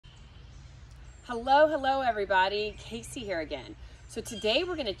Hello everybody, Kasey here again. So today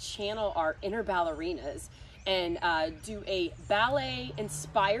we're going to channel our inner ballerinas and do a ballet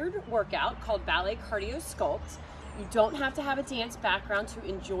inspired workout called Ballet Cardio Sculpt. You don't have to have a dance background to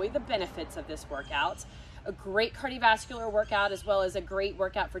enjoy the benefits of this workout. A great cardiovascular workout as well as a great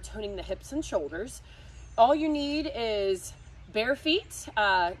workout for toning the hips and shoulders. All you need is bare feet,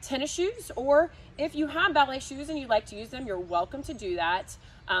 tennis shoes, or if you have ballet shoes and you'd like to use them, you're welcome to do that.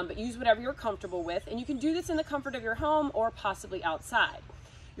 But use whatever you're comfortable with, and you can do this in the comfort of your home or possibly outside.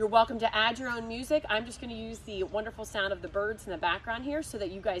 You're welcome to add your own music. I'm just going to use the wonderful sound of the birds in the background here so that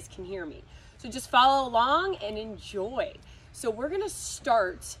you guys can hear me. So just follow along and enjoy. So we're going to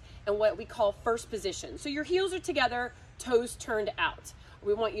start in what we call first position. So your heels are together, toes turned out.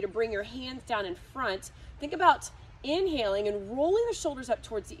 We want you to bring your hands down in front. Think about inhaling and rolling the shoulders up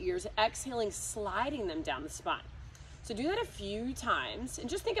towards the ears, exhaling, sliding them down the spine. So do that a few times and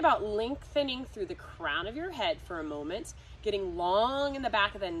just think about lengthening through the crown of your head for a moment, getting long in the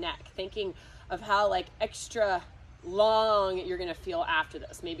back of the neck, thinking of how extra long you're gonna feel after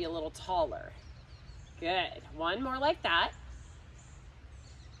this, maybe a little taller. Good, one more like that.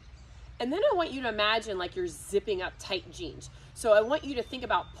 And then I want you to imagine like you're zipping up tight jeans. So I want you to think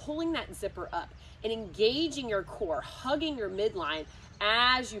about pulling that zipper up and engaging your core, hugging your midline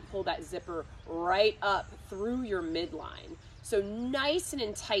as you pull that zipper right up through your midline. So nice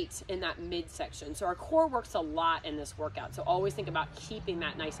and tight in that midsection. So our core works a lot in this workout. So always think about keeping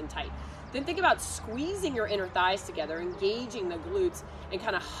that nice and tight. Then think about squeezing your inner thighs together, engaging the glutes and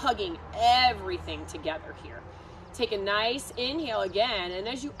kind of hugging everything together here. Take a nice inhale again, and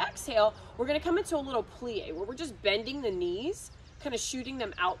as you exhale, we're gonna come into a little plie where we're just bending the knees, kind of shooting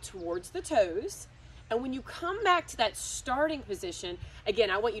them out towards the toes. And when you come back to that starting position, again,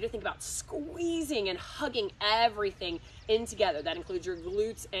 I want you to think about squeezing and hugging everything in together. That includes your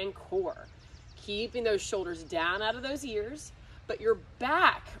glutes and core. Keeping those shoulders down out of those ears, but your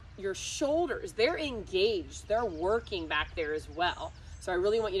back, your shoulders, they're engaged. They're working back there as well. So I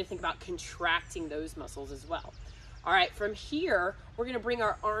really want you to think about contracting those muscles as well. All right, from here, we're gonna bring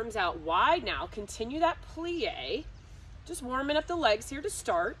our arms out wide now. Continue that plie. Just warming up the legs here to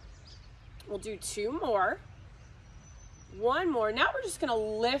start. We'll do two more, one more. Now we're just gonna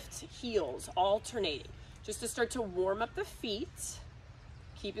lift heels, alternating, just to start to warm up the feet,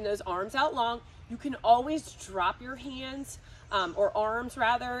 keeping those arms out long. You can always drop your hands or arms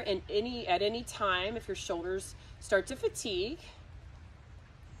rather at any time if your shoulders start to fatigue.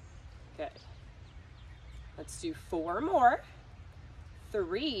 Good. Let's do four more,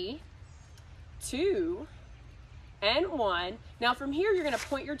 3, 2, and 1. Now from here, you're gonna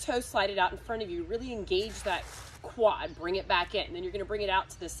point your toes, slide it out in front of you, really engage that quad, bring it back in. Then you're gonna bring it out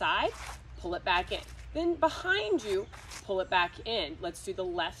to the side, pull it back in. Then behind you, pull it back in. Let's do the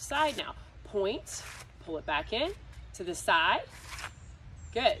left side now. Point, pull it back in, to the side.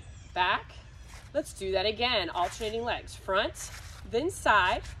 Good, back. Let's do that again, alternating legs. Front, then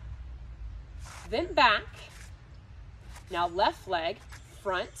side, then back. Now left leg,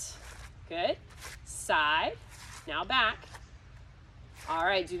 front, good, side, now back. All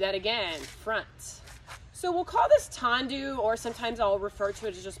right, do that again, front. So we'll call this tendu, or sometimes I'll refer to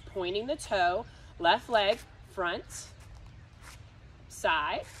it as just pointing the toe. Left leg, front,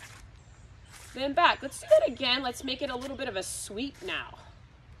 side, then back. Let's do that again. Let's make it a little bit of a sweep now.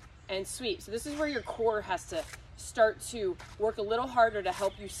 And sweep. So this is where your core has to start to work a little harder to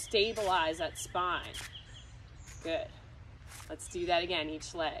help you stabilize that spine. Good. Let's do that again,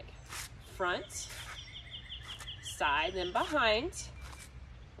 each leg. Front, side, then behind.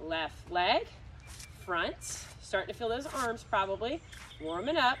 Left leg, front. Starting to feel those arms probably.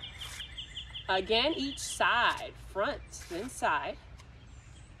 Warming up. Again, each side. Front, then side,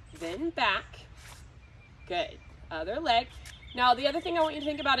 then back. Good. Other leg. Now, the other thing I want you to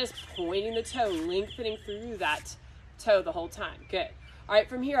think about is pointing the toe, lengthening through that toe the whole time. Good. All right,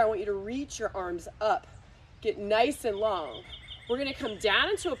 from here, I want you to reach your arms up. Get nice and long. We're gonna come down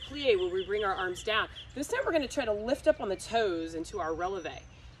into a plie where we bring our arms down. This time we're gonna try to lift up on the toes into our releve.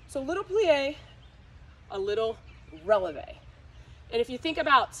 So a little plie, a little releve. And if you think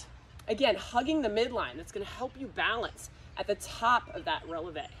about, again, hugging the midline, that's gonna help you balance at the top of that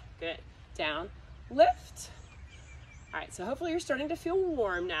releve. Good, down, lift. All right, so hopefully you're starting to feel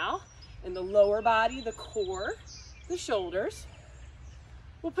warm now in the lower body, the core, the shoulders.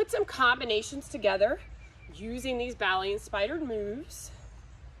 We'll put some combinations together using these ballet inspired moves.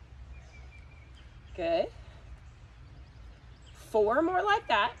 Good. 4 more like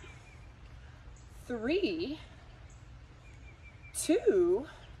that. 3, 2,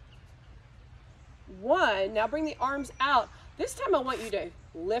 1. Now bring the arms out. This time I want you to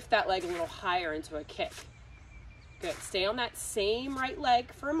Lift that leg a little higher into a kick. Good. Stay on that same right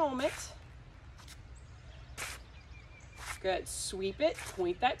leg for a moment. Good. Sweep it,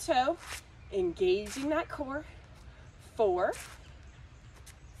 point that toe, engaging that core. 4,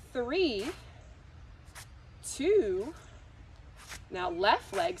 3, 2. Now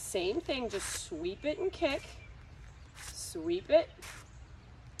left leg, same thing, just sweep it and kick. Sweep it.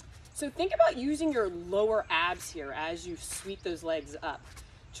 So think about using your lower abs here as you sweep those legs up,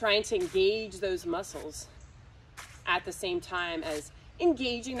 trying to engage those muscles at the same time as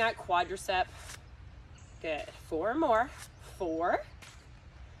engaging that quadricep. Good. 4 more. 4,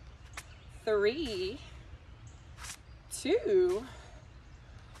 3, 2,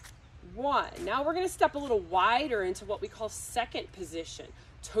 1. Now we're going to step a little wider into what we call second position.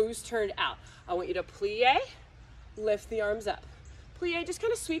 Toes turned out. I want you to plie, lift the arms up. Plie, just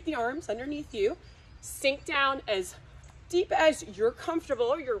kind of sweep the arms underneath you. Sink down as deep as you're comfortable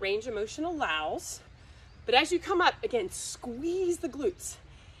or your range of motion allows. But as you come up, again, squeeze the glutes.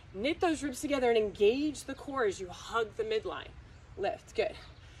 Knit those ribs together and engage the core as you hug the midline. Lift, good.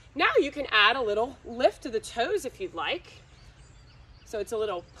 Now you can add a little lift to the toes if you'd like. So it's a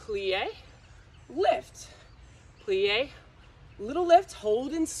little plie, lift, plie, little lift,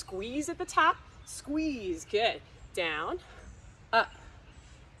 hold and squeeze at the top. Squeeze, good. Down, up,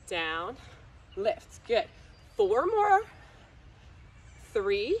 down, lift, good. 4 more.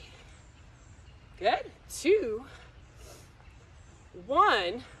 3, good. 2,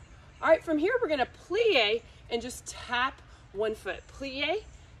 1. All right, from here we're gonna plie and just tap one foot. Plie,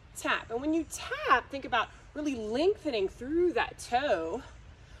 tap. And when you tap, think about really lengthening through that toe.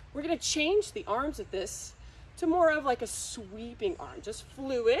 We're gonna change the arms with this to more of like a sweeping arm, just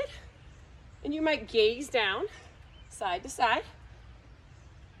fluid. And you might gaze down, side to side.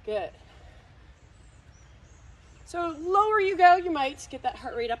 Good. So lower you go, you might get that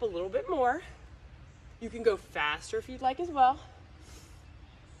heart rate up a little bit more. You can go faster if you'd like as well.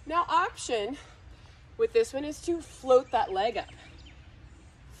 Now option with this one is to float that leg up.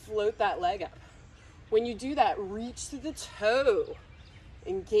 Float that leg up. When you do that, reach to the toe.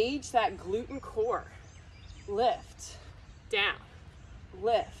 Engage that glute and core. Lift, down,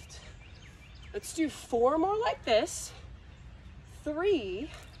 lift. Let's do 4 more like this. 3,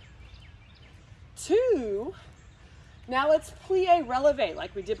 2. Now let's plie, releve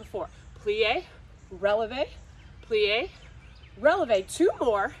like we did before. Plie, releve, plie, releve. 2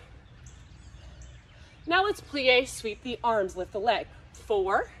 more. Now let's plie, sweep the arms, lift the leg.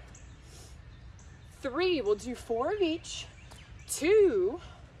 4, 3, we'll do 4 of each. 2,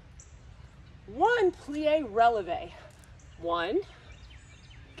 1, plie, releve. 1,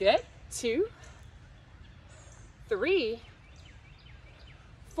 good. 2, 3,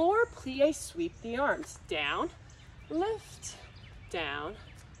 4, plie, sweep the arms. Down, lift, down,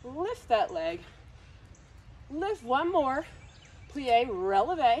 lift that leg. Lift 1 more. Plie,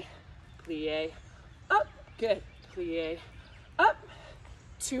 releve, plie, up, good. Plie, up.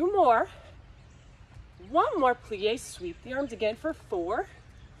 2 more. 1 more, plie, sweep the arms again for 4,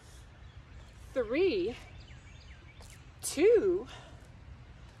 3, 2,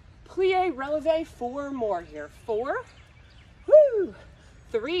 plie, releve. 4 more here. 4, woo,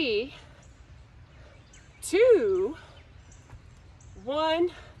 3, 2,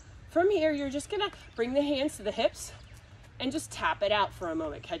 1. From here, you're just gonna bring the hands to the hips and just tap it out for a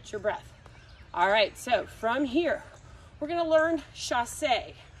moment. Catch your breath. All right, so from here, we're gonna learn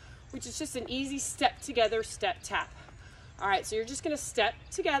chassé, which is just an easy step together, step tap. All right, so you're just gonna step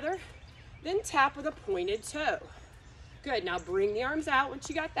together, then tap with a pointed toe. Good, now bring the arms out once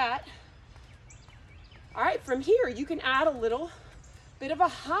you got that. All right, from here, you can add a little bit of a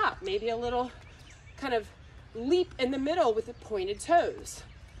hop, maybe a little kind of leap in the middle with the pointed toes.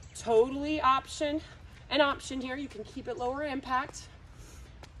 Totally an option here. You can keep it lower impact.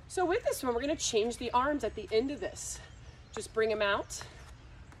 So with this one, we're gonna change the arms at the end of this. Just bring them out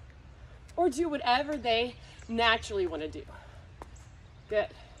or do whatever they naturally wanna do. Good.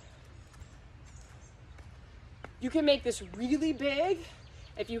 You can make this really big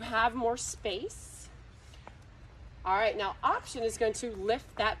if you have more space. All right, now option is going to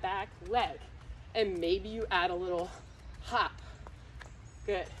lift that back leg and maybe you add a little hop.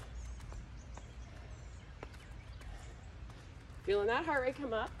 Good. Feeling that heart rate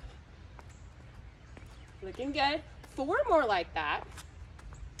come up. Looking good. 4 more like that.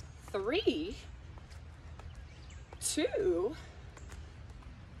 3, 2.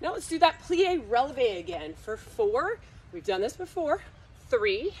 Now let's do that plie releve again for 4. We've done this before.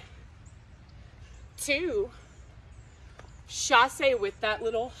 3, 2, chassé with that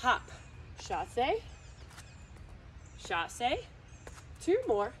little hop. Chassé, chassé, 2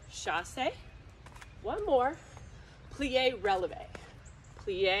 more, chasse, 1 more, plie, releve,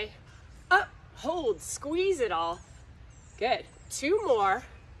 plie, up, hold, squeeze it all, good, 2 more,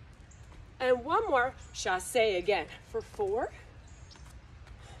 and 1 more, chasse again, for 4,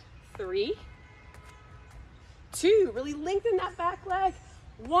 3, 2, really lengthen that back leg,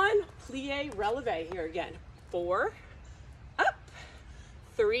 1, plie, releve here again, 4, up,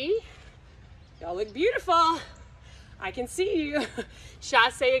 3, y'all look beautiful, I can see you,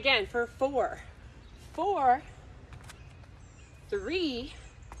 chasse again for 4, 4, 3,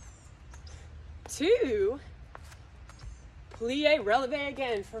 2, plie, releve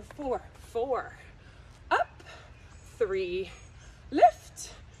again for 4, 4, up, 3,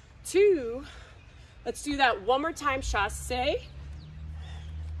 lift, 2, let's do that one more time, chasse,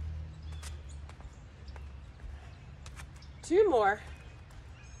 2 more,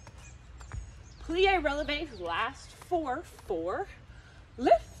 plie, releve, last 4, 4,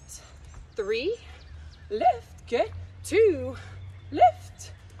 lift, 3, lift, good, 2,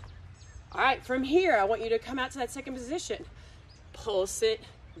 lift. All right, from here, I want you to come out to that second position. Pulse it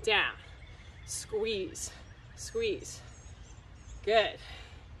down, squeeze, squeeze, good.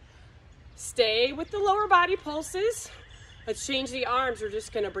 Stay with the lower body pulses. Let's change the arms. We're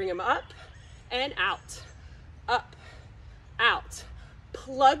just gonna bring them up and out, up, out.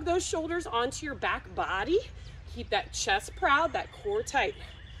 Plug those shoulders onto your back body. Keep that chest proud, that core tight.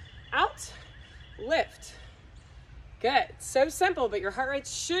 Out, lift. Good, so simple, but your heart rate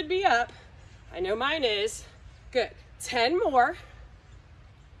should be up. I know mine is. Good, 10 more.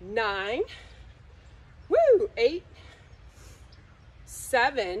 9, woo, 8,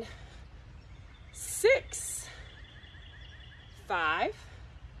 7, 6, 5,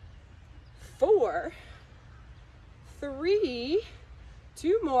 4, 3,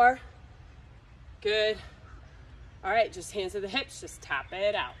 2 more, good. All right, just hands to the hips, just tap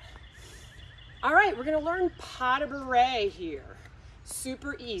it out. All right, we're gonna learn pas de bourrée here.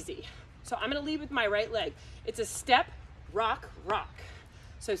 Super easy. So I'm gonna lead with my right leg. It's a step, rock, rock.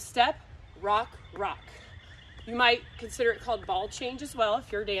 So step, rock, rock. You might consider it called ball change as well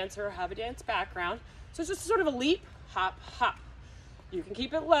if you're a dancer or have a dance background. So it's just sort of a leap, hop, hop. You can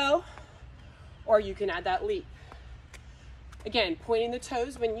keep it low or you can add that leap. Again, pointing the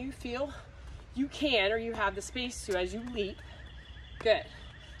toes when you feel you can or you have the space to as you leap. Good.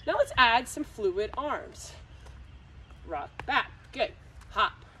 Now let's add some fluid arms. Rock, back, good.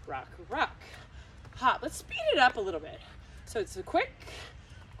 Hop, rock, rock, hop. Let's speed it up a little bit. So it's a quick,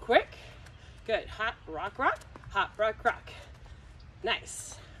 good. Hop, rock, rock, rock.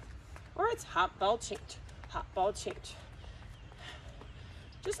 Nice. Or it's hop, ball change, hop, ball change.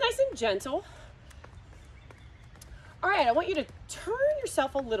 Just nice and gentle. All right, I want you to turn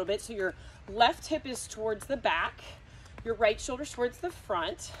yourself a little bit so your left hip is towards the back, your right shoulder towards the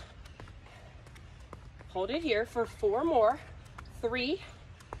front. Hold it here for 4 more. 3,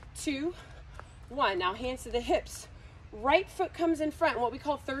 2, 1. Now hands to the hips. Right foot comes in front, what we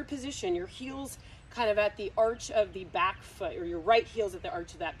call third position. Your heels kind of at the arch of the back foot, or your right heel's at the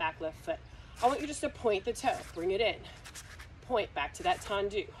arch of that back left foot. I want you just to point the toe, bring it in. Point back to that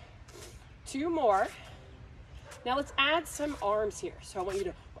tendu. 2 more. Now let's add some arms here. So I want you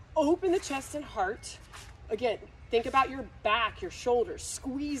to open the chest and heart. Again, think about your back, your shoulders.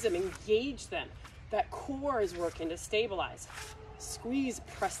 Squeeze them, engage them. That core is working to stabilize. Squeeze,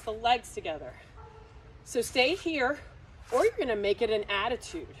 press the legs together. So stay here, or you're gonna make it an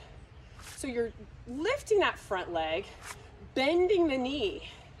attitude. So you're lifting that front leg, bending the knee,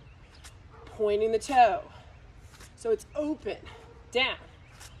 pointing the toe. So it's open, down,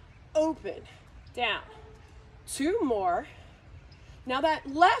 open, down. 2 more. Now that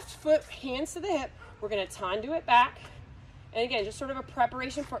left foot, hands to the hip, we're gonna tendu it back. And again, just sort of a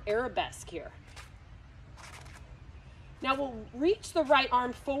preparation for arabesque here. Now we'll reach the right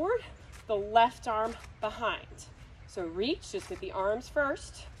arm forward, the left arm behind. So reach, just with the arms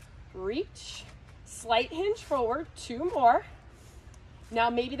first. Reach, slight hinge forward, 2 more. Now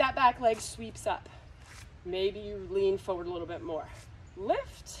maybe that back leg sweeps up. Maybe you lean forward a little bit more.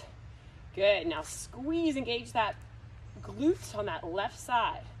 Lift, good. Now squeeze, engage that glutes on that left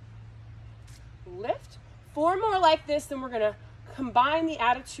side. Lift, 4 more like this, then we're gonna combine the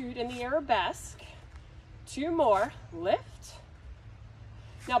attitude and the arabesque. 2 more, lift.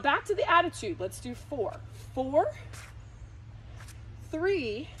 Now back to the attitude, let's do 4. 4,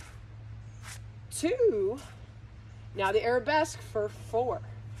 3, 2, now the arabesque for 4.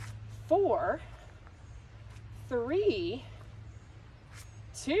 4, 3,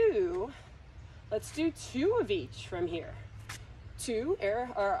 2, let's do 2 of each from here. 2,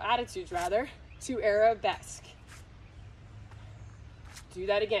 or attitudes rather, 2 arabesque. Do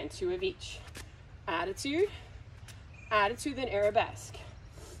that again, 2 of each. Attitude, attitude, then arabesque.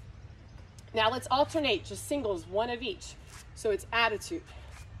 Now let's alternate, just singles, 1 of each. So it's attitude,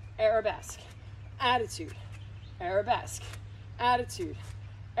 arabesque, attitude, arabesque, attitude,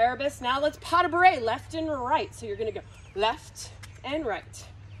 arabesque. Now let's pas de bourrée, left and right. So you're gonna go left and right.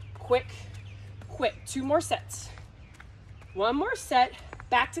 Quick, quick. 2 more sets. 1 more set,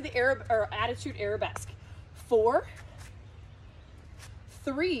 back to the attitude arabesque. 4,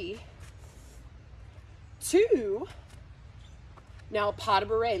 3, 2, now pas de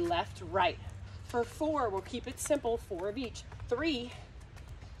bourrée, left, right. For 4, we'll keep it simple, 4 of each. 3,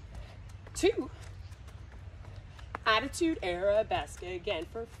 2, attitude arabesque. Again,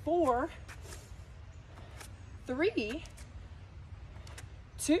 for 4, 3,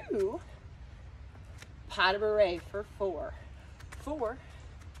 2, pas de bourrée for 4. 4,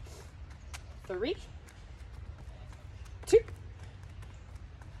 3, 2,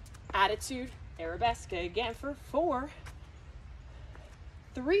 attitude arabesque. Again for 4,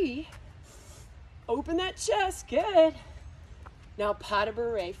 3, open that chest, good. Now pas de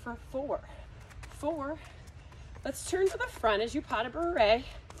bourrée for 4. 4, let's turn to the front as you pas de bourrée.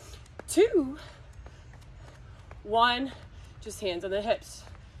 2, 1, just hands on the hips.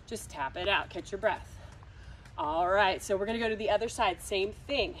 Just tap it out, catch your breath. All right, so we're gonna go to the other side, same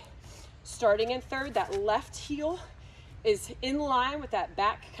thing. Starting in third, that left heel is in line with that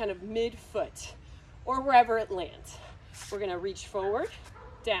back kind of mid-foot or wherever it lands. We're gonna reach forward,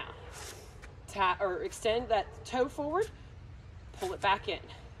 down, tap or extend that toe forward, pull it back in.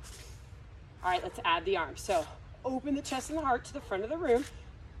 All right, let's add the arms. So open the chest and the heart to the front of the room.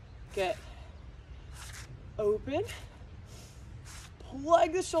 Good. Open,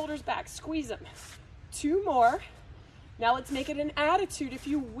 plug the shoulders back, squeeze them. 2 more. Now let's make it an attitude if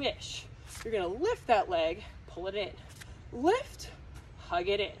you wish. You're gonna lift that leg, pull it in. Lift, hug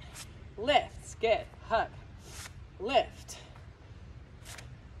it in. Lift, good, hug, lift.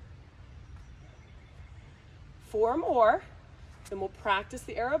 4 more, then we'll practice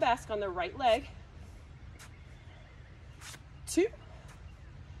the arabesque on the right leg. 2.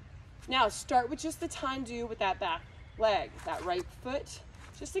 Now start with just the tendu with that back leg, that right foot.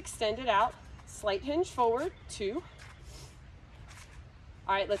 Just extend it out, slight hinge forward, 2.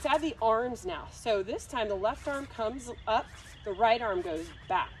 All right, let's add the arms now. So this time the left arm comes up, the right arm goes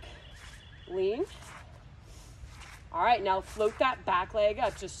back. Lean. All right, now float that back leg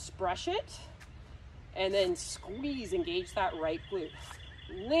up, just brush it, and then squeeze, engage that right glute.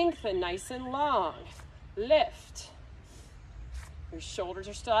 Lengthen nice and long, lift. Your shoulders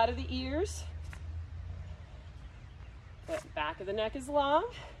are still out of the ears. The back of the neck is long.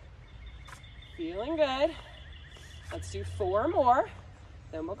 Feeling good. Let's do 4 more.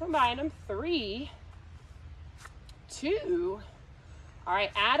 Then we'll combine them. 3, 2. All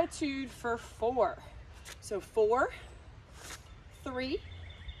right, attitude for 4. So 4, 3,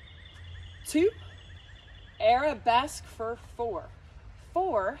 2. Arabesque for 4.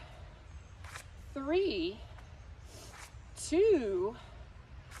 4, 3, 2.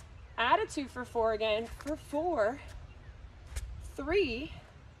 Attitude for 4 again. For 4, 3,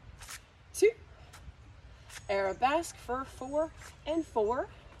 2. Arabesque for 4 and 4,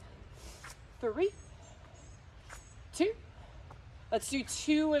 3, 2. Let's do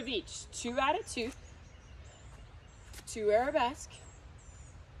 2 of each. 2 attitude, 2 arabesque,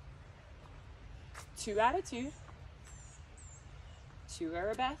 2 attitude, 2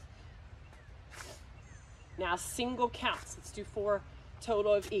 arabesque. Now single counts. Let's do 4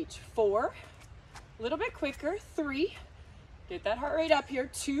 total of each. 4, a little bit quicker. 3, get that heart rate up here.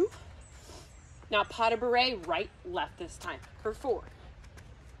 2. Now pas de bourrée, right, left this time for 4,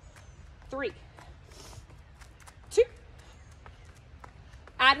 3, 2.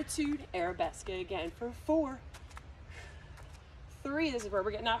 Attitude, arabesque again for 4, 3. This is where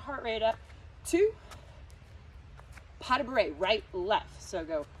we're getting that heart rate up. 2. Pas de bourrée, right, left. So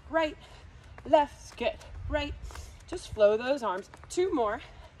go right, left, good, right. Just flow those arms. 2 more.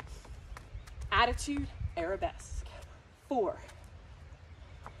 Attitude, arabesque. 4,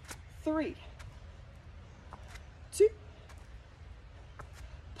 3, 2.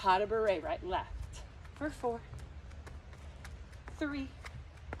 Pas de bourrée, right, left for 4, 3,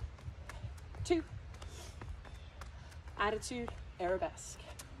 2. Attitude, arabesque.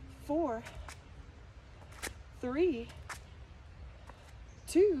 4, 3,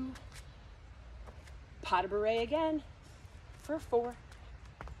 2. Pas de bourrée again for 4,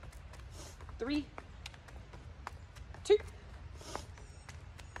 3, 2.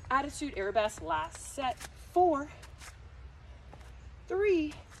 Attitude, arabesque, last set. 4,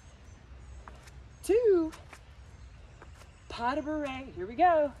 3, 2. Pas pas de bourrée. Here we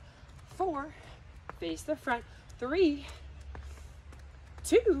go. 4, face the front. 3,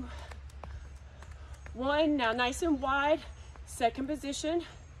 2, 1. Now nice and wide. Second position.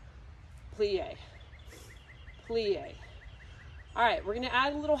 Plie. Plie. All right, we're gonna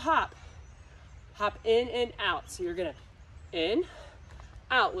add a little hop. Hop in and out. So you're gonna in,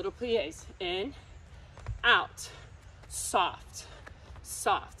 out, little plies. In, out. Soft,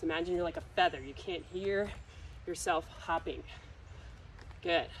 soft. Imagine you're like a feather. You can't hear yourself hopping.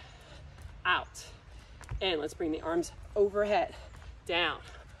 Good. Out. In. Let's bring the arms overhead. Down.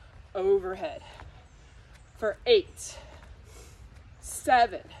 Overhead. For 8,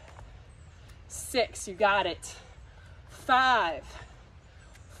 7, 6. You got it. 5,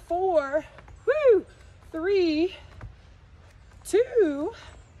 4, 3, 2,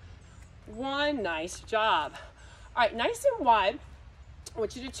 1. Nice job. All right, nice and wide. I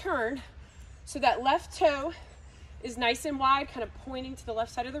want you to turn so that left toe is nice and wide, kind of pointing to the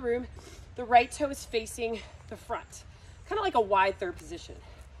left side of the room. The right toe is facing the front, kind of like a wide third position.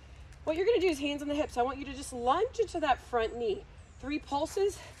 What you're gonna do is hands on the hips. I want you to just lunge into that front knee. 3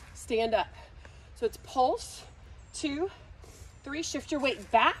 pulses, stand up. So it's pulse, 2, 3, shift your weight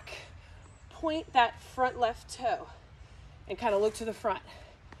back, point that front left toe, and kind of look to the front.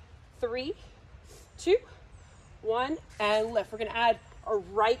 3, 2, 1, and lift. We're gonna add a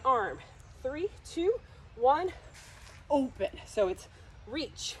right arm. 3, 2, 1, open. So it's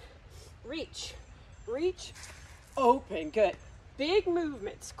reach, reach, reach, open. Good. Big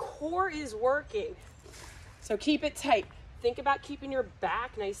movements. Core is working. So keep it tight. Think about keeping your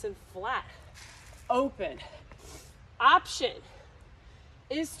back nice and flat. Open. Option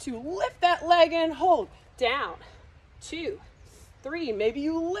is to lift that leg and hold. Down. 2, 3. Maybe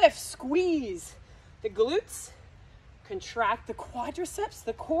you lift, squeeze the glutes, contract the quadriceps,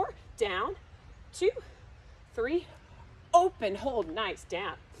 the core. Down. 2, 3. Open. Hold. Nice.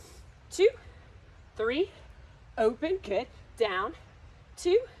 Down. 2, 3. Open. Good. Down.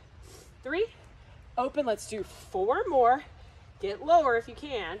 2, 3. Open. Let's do 4 more. Get lower if you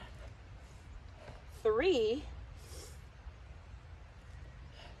can. 3,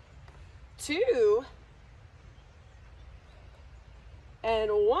 2,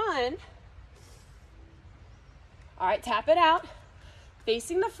 and 1. All right, tap it out.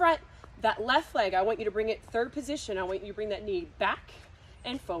 Facing the front, that left leg, I want you to bring it third position. I want you to bring that knee back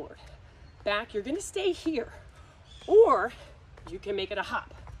and forward. Back, you're gonna stay here. Or you can make it a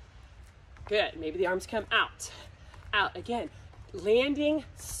hop. Good, maybe the arms come out. Out, again, landing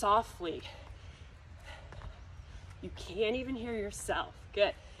softly. You can't even hear yourself.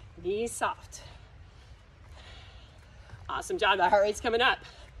 Good, knees soft. Awesome job, the heart rate's coming up.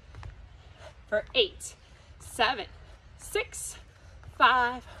 For 8, 7, 6,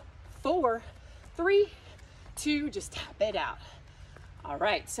 5, 4, 3, 2, just tap it out. All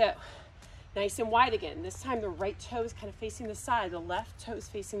right, so nice and wide again. This time the right toe is kind of facing the side, the left toe is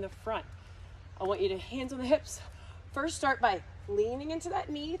facing the front. I want you to hands on the hips. First start by leaning into that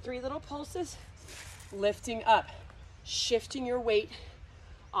knee, 3 little pulses, lifting up, shifting your weight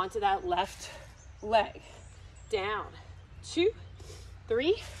onto that left leg. Down, 2,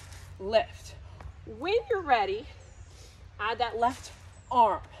 3, lift. When you're ready, add that left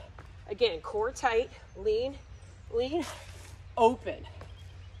arm. Again, core tight, lean, lean, open.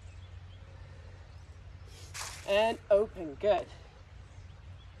 And open, good.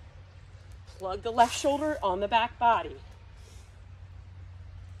 Plug the left shoulder on the back body.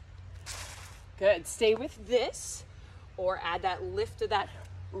 Good, stay with this, or add that lift of that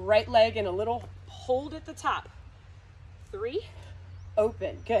right leg and a little hold at the top. 3,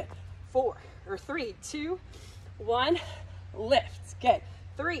 open, good. 4, or 3, 2, 1, lift, good.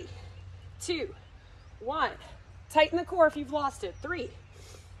 3, 2, 1, tighten the core if you've lost it. 3,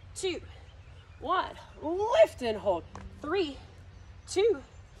 2, 1, lift and hold. 3, 2,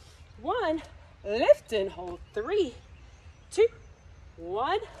 1, lift and hold. 3, 2,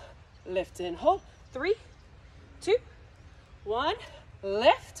 1, lift and hold. 3, 2, 1,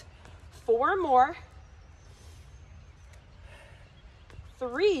 lift. 4 more.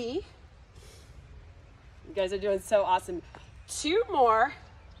 3. You guys are doing so awesome. 2 more.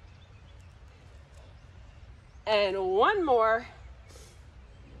 And 1 more.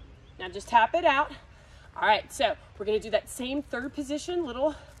 Now just tap it out. All right, so we're gonna do that same third position,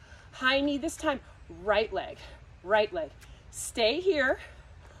 little high knee this time. Right leg, right leg. Stay here,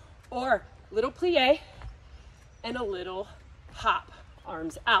 or little plie and a little hop.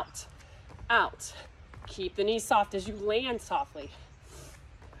 Arms out, out. Keep the knees soft as you land softly.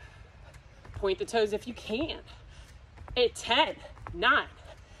 Point the toes if you can. 10, 9,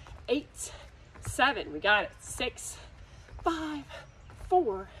 8, 7, we got it. 6, 5,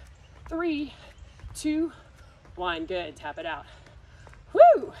 4, 3, 2, 1. Good, tap it out.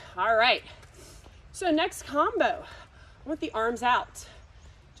 Woo, all right. So next combo, I want the arms out.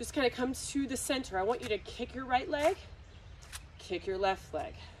 Just kind of come to the center. I want you to kick your right leg, kick your left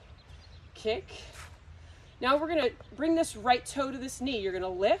leg, kick. Now we're gonna bring this right toe to this knee. You're gonna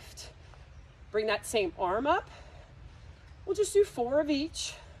lift, bring that same arm up. We'll just do 4 of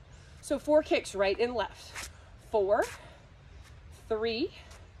each. So 4 kicks, right and left. 4, 3,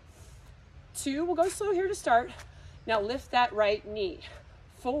 2, we'll go slow here to start. Now lift that right knee.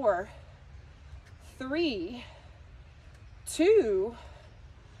 4, 3, 2.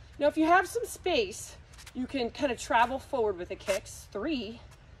 Now if you have some space, you can kind of travel forward with the kicks. 3,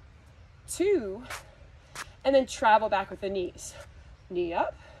 2, and then travel back with the knees. Knee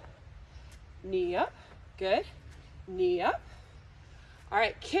up, good, knee up. All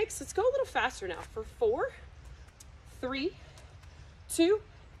right, kicks, let's go a little faster now for 4, 3, 2,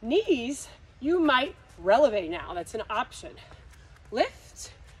 knees, you might releve now, that's an option.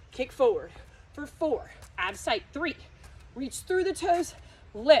 Lift, kick forward for 4, abs tight, 3, reach through the toes,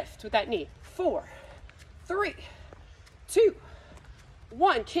 lift with that knee, 4, 3, 2,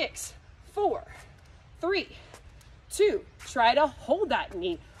 1, kicks, 4, 3, 2, try to hold that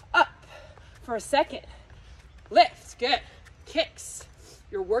knee up for a second, lift, good, kicks.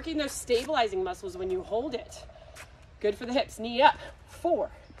 You're working those stabilizing muscles when you hold it. Good for the hips, knee up, 4,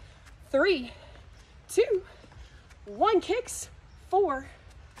 3, 2, 1, kicks, 4,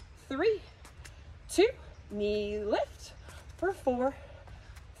 3, 2, knee lift for 4,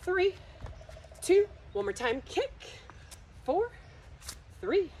 3, 2, one more time, kick, 4,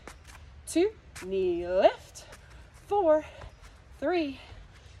 3, 2, knee lift, 4, 3,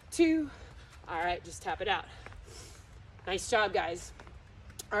 2, all right, just tap it out. Nice job, guys.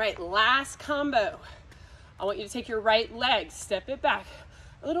 All right, last combo. I want you to take your right leg, step it back,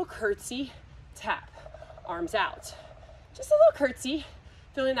 a little curtsy, tap, arms out. Just a little curtsy,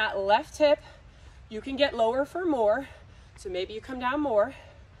 feeling that left hip. You can get lower for more, so maybe you come down more.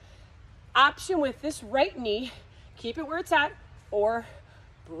 Option with this right knee, keep it where it's at, or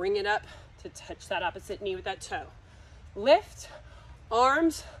bring it up to touch that opposite knee with that toe. Lift,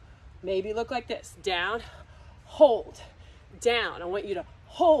 arms, maybe look like this, down, hold, down. I want you to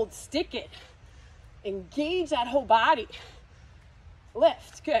hold, stick it, engage that whole body.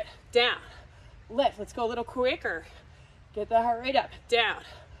 Lift, good, down, lift. Let's go a little quicker. Get the heart rate up, down,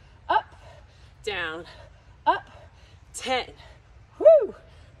 up, 10, whoo,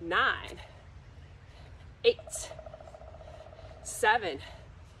 9, 8, 7,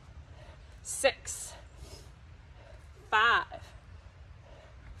 6, 5,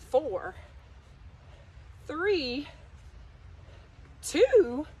 4, 3,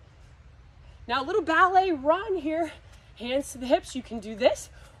 2. Now a little ballet run here. Hands to the hips. You can do this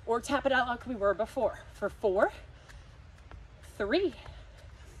or tap it out like we were before. For 4, 3,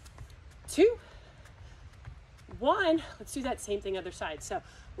 2, 1. Let's do that same thing other side. So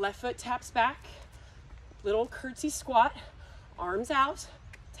left foot taps back. Little curtsy squat. Arms out.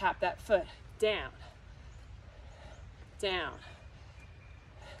 Tap that foot. Down. Down.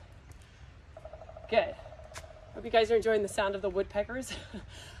 Good. Hope you guys are enjoying the sound of the woodpeckers.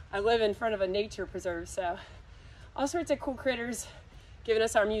 I live in front of a nature preserve, so all sorts of cool critters giving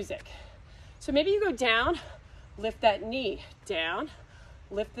us our music. So maybe you go down, lift that knee, down,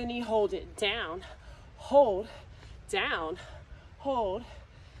 lift the knee, hold it, down, hold, down, hold,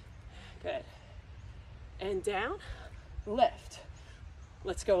 good, and down, lift.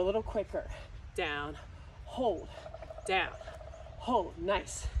 Let's go a little quicker, down, hold,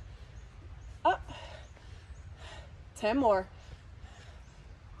 nice, up, 10 more,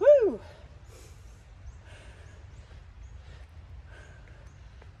 woo.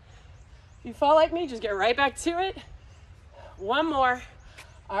 If you fall like me, just get right back to it. One more.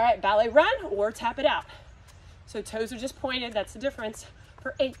 All right, ballet run or tap it out. So toes are just pointed, that's the difference.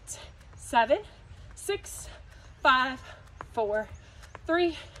 For 8, 7, 6, 5, 4,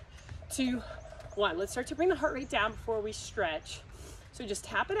 3, 2, 1. Let's start to bring the heart rate down before we stretch. So just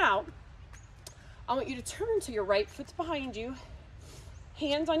tap it out. I want you to turn to your right foot's behind you.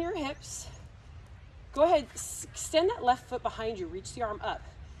 Hands on your hips. Go ahead, extend that left foot behind you, reach the arm up.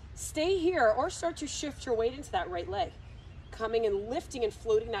 Stay here or start to shift your weight into that right leg. Coming and lifting and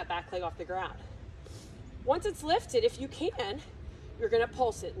floating that back leg off the ground. Once it's lifted, if you can, you're gonna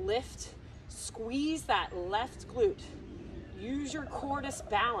pulse it. Lift, squeeze that left glute. Use your core to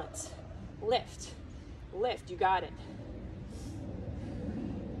balance. Lift, lift, you got it.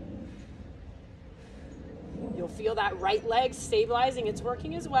 You'll feel that right leg stabilizing, it's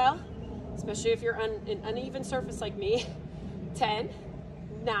working as well, especially if you're on an uneven surface like me. 10,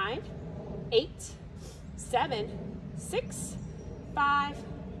 9, 8, 7, 6, 5,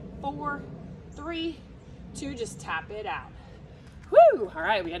 4, 3, 2. Just tap it out. Woo! All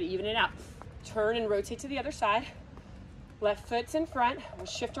right, we got to even it out. Turn and rotate to the other side. Left foot's in front. We'll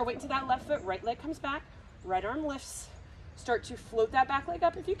shift our weight to that left foot. Right leg comes back. Right arm lifts. Start to float that back leg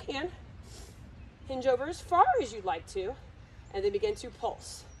up if you can. Hinge over as far as you'd like to. And then begin to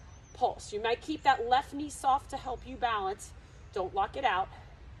pulse. Pulse. You might keep that left knee soft to help you balance. Don't lock it out.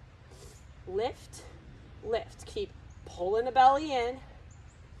 Lift, lift. Keep pulling the belly in.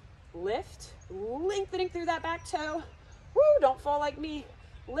 Lift, lengthening through that back toe. Woo, don't fall like me.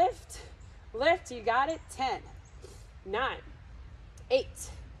 Lift, lift. You got it. 10, 9, 8,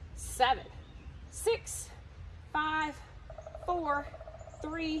 7, 6, 5, 4,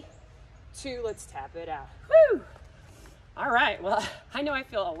 3, 2. Let's tap it out. Woo! All right, well, I know I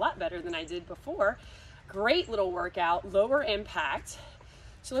feel a lot better than I did before. Great little workout, lower impact.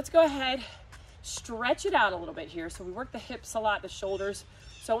 So let's go ahead, stretch it out a little bit here. So we work the hips a lot, the shoulders.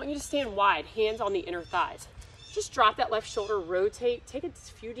 So I want you to stand wide, hands on the inner thighs. Just drop that left shoulder, rotate, take a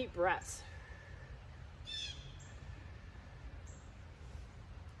few deep breaths.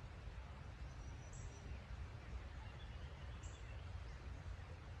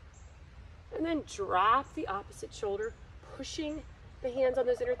 And then drop the opposite shoulder, pushing the hands on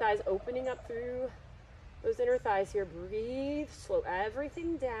those inner thighs, opening up through those inner thighs here. Breathe, slow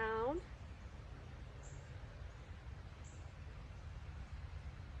everything down.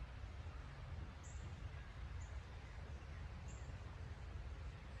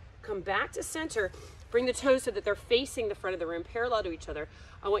 Come back to center. Bring the toes so that they're facing the front of the room, parallel to each other.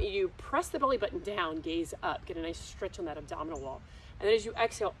 I want you to press the belly button down, gaze up, get a nice stretch on that abdominal wall. And then as you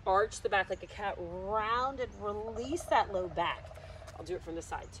exhale, arch the back like a cat, round and release that low back. I'll do it from the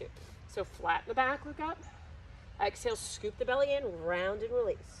side too. So flatten the back, look up. Exhale, scoop the belly in, round and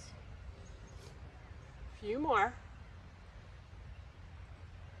release. Few more.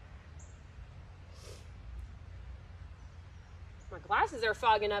 My glasses are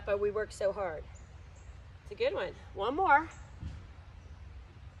fogging up, but we work so hard. It's a good one. One more.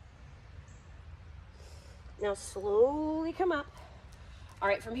 Now slowly come up. All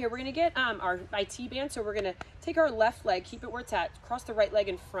right, from here, we're gonna get our IT band. So we're gonna take our left leg, keep it where it's at, cross the right leg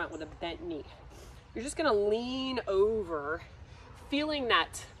in front with a bent knee. You're just gonna lean over, feeling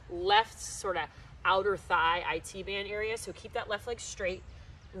that left sort of outer thigh IT band area. So keep that left leg straight.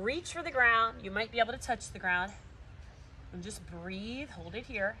 Reach for the ground. You might be able to touch the ground. And just breathe, hold it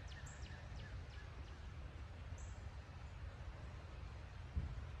here.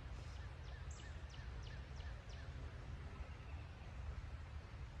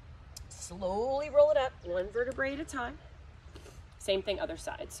 Slowly roll it up, one vertebrae at a time. Same thing, other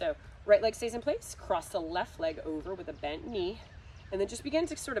side. So right leg stays in place, cross the left leg over with a bent knee, and then just begin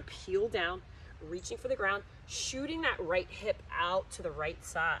to sort of peel down, reaching for the ground, shooting that right hip out to the right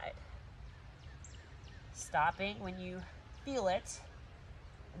side. Stopping when you feel it,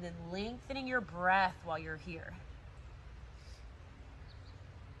 and then lengthening your breath while you're here.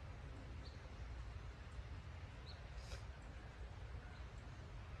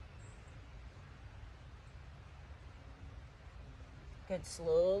 Good,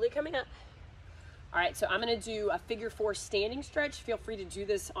 slowly coming up. All right, so I'm gonna do a figure 4 standing stretch. Feel free to do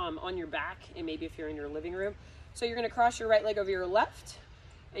this on your back, and maybe if you're in your living room. So you're gonna cross your right leg over your left,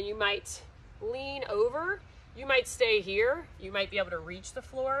 and you might lean over. You might stay here. You might be able to reach the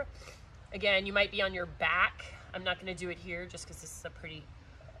floor. Again, you might be on your back. I'm not gonna do it here just because this is a pretty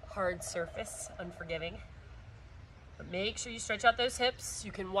hard surface, unforgiving. But make sure you stretch out those hips.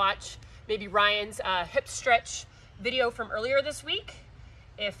 You can watch maybe Ryan's hip stretch video from earlier this week.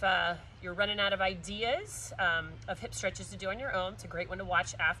 If you're running out of ideas of hip stretches to do on your own, it's a great one to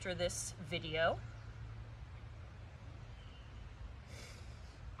watch after this video.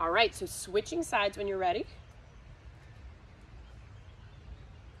 All right, so switching sides when you're ready.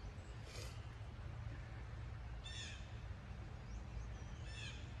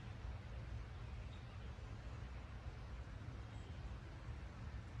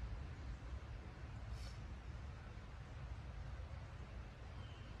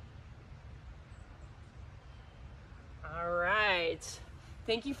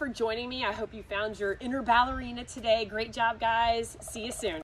 Thank you for joining me. I hope you found your inner ballerina today. Great job, guys. See you soon.